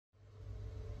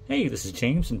Hey, this is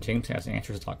James from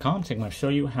JamesHasAnswers.com. Today I'm going to show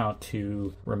you how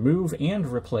to remove and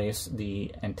replace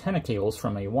the antenna cables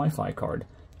from a Wi-Fi card,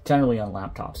 generally on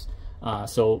laptops.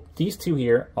 So these two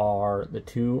here are the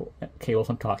two cables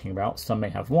I'm talking about. Some may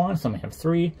have one, some may have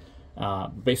three.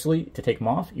 Basically, to take them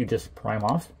off, you just pry them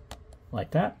off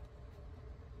like that,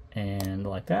 and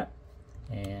like that.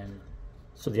 And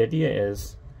so the idea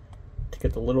is to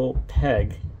get the little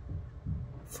peg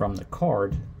from the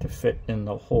card to fit in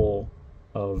the hole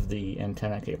of the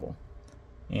antenna cable,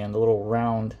 and the little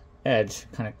round edge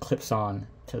kind of clips on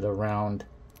to the round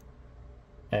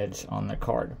edge on the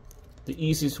card. The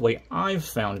easiest way I've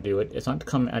found to do it is not to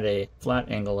come at a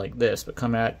flat angle like this, but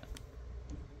come at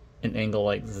an angle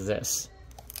like this.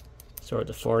 Start at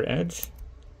the forward edge,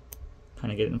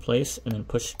 kind of get it in place, and then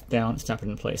push down and snap it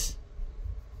in place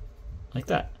like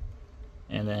that.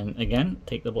 And then again,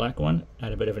 take the black one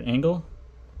at a bit of an angle,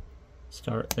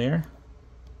 start there.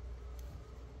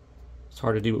 It's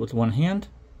hard to do it with one hand.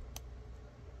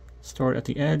 Start at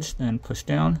the edge, then push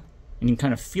down, and you can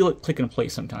kind of feel it click in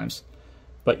place sometimes.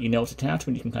 But you know it's attached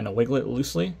when you can kind of wiggle it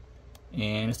loosely,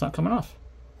 and it's not coming off.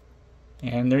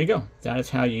 And there you go. That is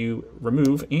how you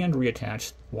remove and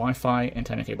reattach Wi-Fi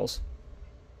antenna cables.